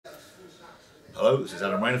Hello, this is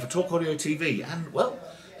Rayner for Talk Audio TV, and well,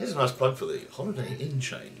 here's a nice plug for the Holiday Inn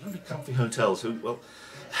chain. Lovely comfy hotels who, well,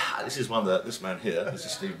 this is one that this man here, this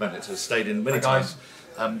is Steve Bennett, has stayed in many times.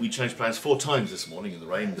 We changed plans 4 times this morning in the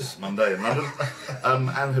rain, this Monday in London, and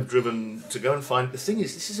have driven to go and find. The thing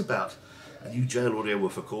is, this is about a new jail audio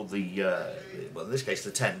woofer called the, well, in this case, the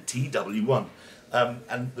TW1.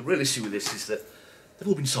 And the real issue with this is that they've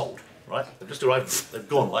all been sold. Right? They've just arrived, they've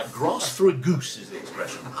gone like grass through a goose is the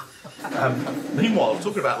expression. Meanwhile,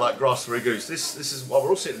 talking about like grass through a goose, this is why we're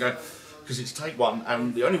all sitting going, because it's take one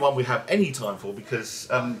and the only one we have any time for, because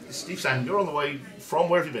Steve Sand, you're on the way from,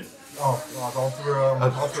 where have you been? Oh, I've gone through,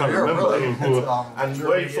 I'm trying to remember. And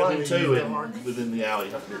where are you flying to within the hour?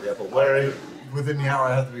 You have to be at the airport. Where are you? Within the hour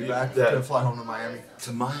I have to be back to fly home to Miami.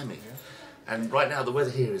 To Miami? Yeah. And right now the weather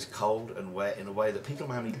here is cold and wet in a way that people in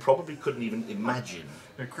Miami probably couldn't even imagine.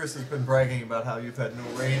 Yeah, Chris has been bragging about how you've had no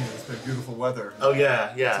rain and it's been beautiful weather. Oh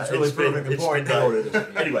yeah, yeah. So it's really proving the point.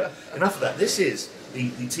 Anyway, enough of that. This is the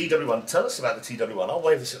TW1. Tell us about the TW1. I'll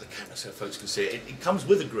wave this at the camera so folks can see it. It comes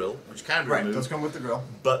with a grill, which can be removed. Right, it does come with the grill.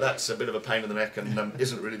 But that's a bit of a pain in the neck and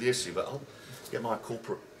isn't really the issue. But I'll get my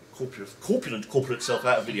corpulent corporate self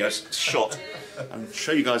out of videos shot and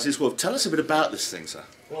show you guys this wolf. Tell us a bit about this thing, sir.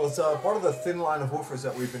 Well, it's part of the thin line of woofers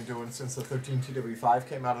that we've been doing since the 13 TW5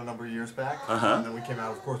 came out a number of years back. And then we came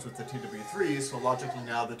out, of course, with the TW3, so logically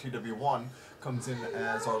now the TW1 comes in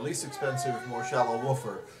as our least expensive, more shallow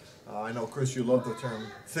woofer. I know, Chris, you love the term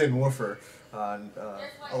thin woofer, and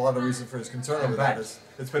a lot of reason for his concern over that is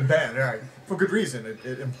it's been banned, right? For good reason.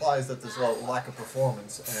 It implies that there's a lack of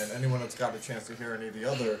performance, and anyone that's got a chance to hear any of the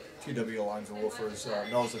other TW lines of woofers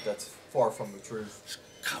knows that that's far from the truth.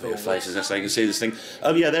 Cover your faces so you can see this thing.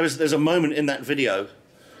 Oh yeah, there's a moment in that video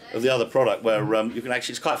of the other product where you can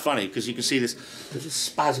actually, it's quite funny because you can see there's a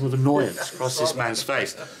spasm of annoyance across this man's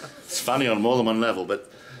face. It's funny on more than one level,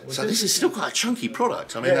 but so this is still quite a chunky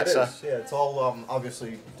product. I mean, yeah, that's it's all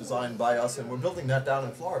obviously designed by us, and we're building that down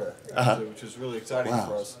in Florida, which is really exciting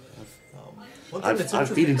for us.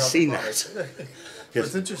 I've been and seen that.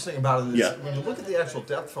 What's interesting about it is when you look at the actual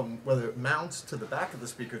depth from whether it mounts to the back of the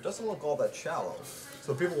speaker, it doesn't look all that shallow.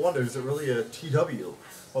 So people wonder, is it really a TW?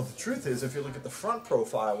 Well, the truth is, if you look at the front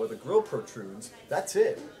profile where the grill protrudes, that's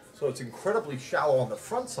it. So it's incredibly shallow on the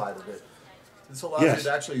front side of it. This allows you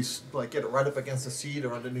to actually like get it right up against the seat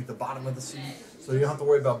or underneath the bottom of the seat. So you don't have to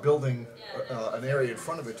worry about building an area in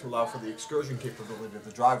front of it to allow for the excursion capability of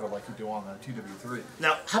the driver like you do on the TW3.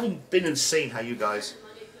 Now, having been and seen how you guys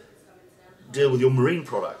deal with your marine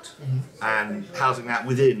product and housing that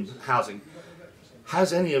within housing,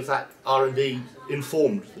 has any of that R&D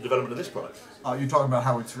informed the development of this product? You're talking about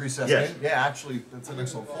how it's recessed in? Yeah, actually, that's an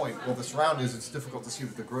excellent point. Well, the surround is, it's difficult to see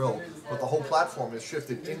with the grill, but the whole platform is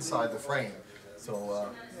shifted inside the frame. So,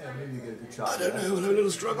 yeah, maybe you get a good shot. I don't know, I'm a little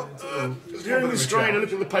struggle. Just hearing me strain, I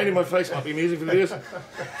look at the pain in my face, might be music for the ears.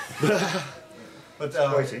 But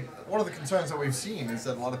one of the concerns that we've seen is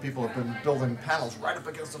that a lot of people have been building panels right up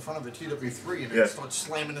against the front of the TW3 and it starts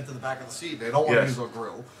slamming into the back of the seat. They don't want to use our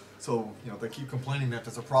grill. So, you know, they keep complaining that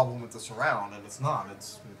there's a problem with the surround, and it's not.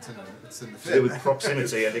 It's in the fit. With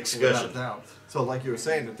proximity and excursion. So, like you were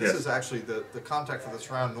saying, that this is actually the contact for the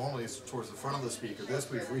surround normally is towards the front of the speaker.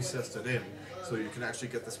 This, we've recessed it in, so you can actually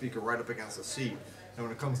get the speaker right up against the seat. And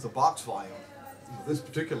when it comes to box volume, this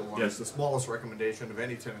particular one is the smallest recommendation of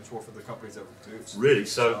any 10-inch woofer the company's ever produced. Really?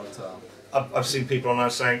 So I've seen people on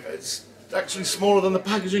there saying it's actually smaller than the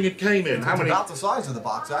packaging it came in. How many? About the size of the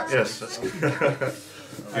box, actually. Yes. That's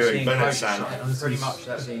Bennett sound. Pretty much,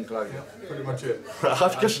 that's the enclosure. Pretty much it.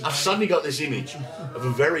 I've suddenly got this image of a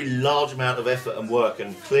very large amount of effort and work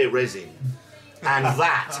and clear resin. And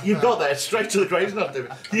that, you've got that straight to the grave.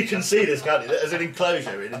 You can see this, can't you? As an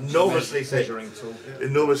enclosure, an enormously thick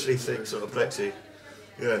sort of plexi.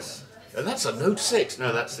 Yes. And that's a Note 6.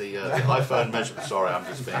 No, that's the iPhone measurement. Sorry, I'm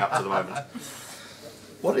just being up to the moment.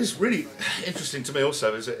 What is really interesting to me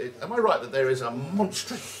also is, am I right that there is a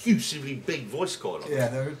monstrously big voice coil on it?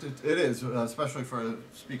 Yeah, it is, especially for a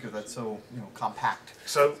speaker that's so compact.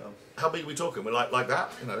 So how big are we talking? We're like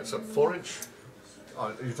that? You know, it's a 4-inch.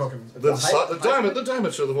 You're talking the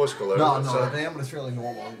diameter of the voice coil. No, the diameter is fairly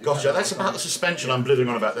normal. Gotcha. That's about the suspension I'm blithering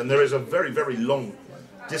on about. Then there is a very, very long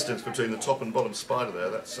distance between the top and bottom spider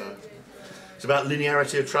there. That's it's about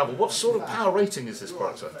linearity of travel. What sort of power rating is this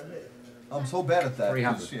product, sir? I'm so bad at that.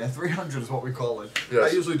 300. Yeah, 300 is what we call it.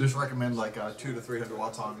 Yes. I usually just recommend like 200 to 300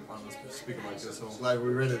 watts on a speaker like this, so I'm glad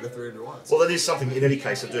we rated at 300 watts. Well, that is something, in any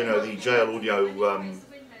case, I do know the JL Audio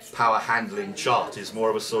power handling chart is more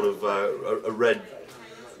of a sort of a red,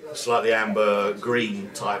 slightly amber, green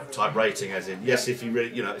type rating, as in, yes, if you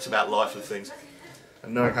really, it's about life of things.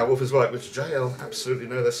 and knowing how woofers work, which JL absolutely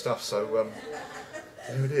know their stuff. So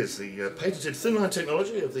there it is, the patented thin line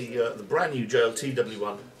technology of the brand new JL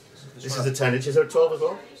TW1. This is the 10-inch. Is there a 12 as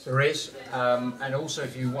well? There is, and also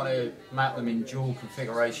if you want to mount them in dual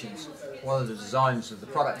configurations, one of the designs of the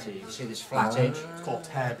product here, you see this flat edge? It's called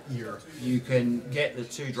tab ear. You can get the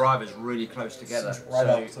two drivers really close together. Right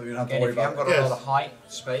up, so you don't have to again, worry if you haven't about got a lot of height,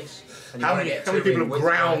 space, and you How want to many get two people in have with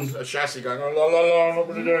ground guys, a chassis going, oh, la, la, la, I'm not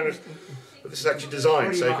really doing this? But this is actually designed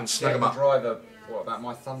pretty so you much can snug get them the up. driver, what, about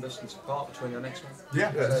my thumb distance apart between your next one?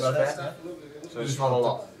 Yeah, So that's fair. So it's not a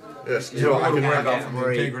lot. Yes, You know, I can Yeah, worry yeah, about from the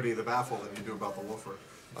very- integrity of the baffle than you do about the woofer.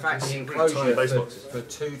 In fact, the tiny enclosure base for, boxes. for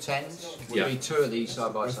two 10s would Yeah. be two of these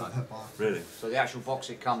side by side. Really? So the actual box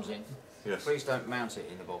it comes in, Yes. please don't mount it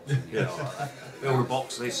in the box. Yes. Build a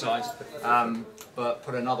box this size, but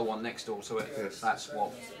put another one next door to it. Yes. That's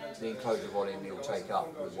what the enclosure volume you'll take up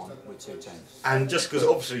with two 10s. And just because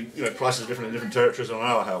obviously, you know, prices are different in different territories and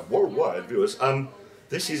I have worldwide viewers,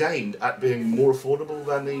 this is aimed at being more affordable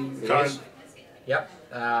than the current. Yep.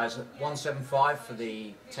 It's 175 for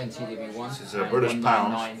the 10 TW1. This is a British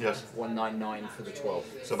pound, yes. 199 for the 12.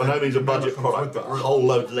 So by no means a budget product, but a whole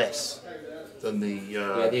load less than the,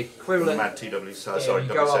 The equivalent. mad TW, You sorry,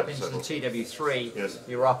 go up W7. into so the forth. TW3, Yes.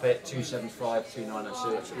 you're up at 275, 290,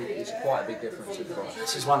 so it's quite a big difference in price.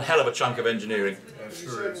 This is one hell of a chunk of engineering. It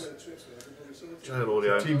sure is. JL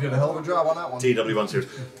Audio. Team did a hell of a job on that one. TW1 series.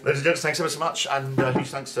 Ladies and gents, thanks ever so much, and huge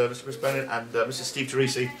thanks to Mr. Chris Bennett and Mr. Steve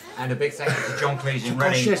Turrisi. And a big thank you to John Cleese in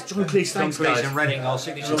Gosh, Reading. yes, John Cleese, thanks John Cleese guys. in Reading, our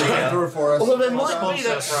signature Through dealer. for us. Although there might be Sponsor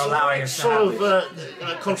that for allowing us to sort have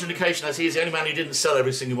of contraindication as he is the only man who didn't sell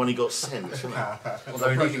every single one he got sent. Although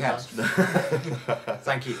he has.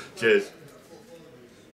 Thank you. Cheers.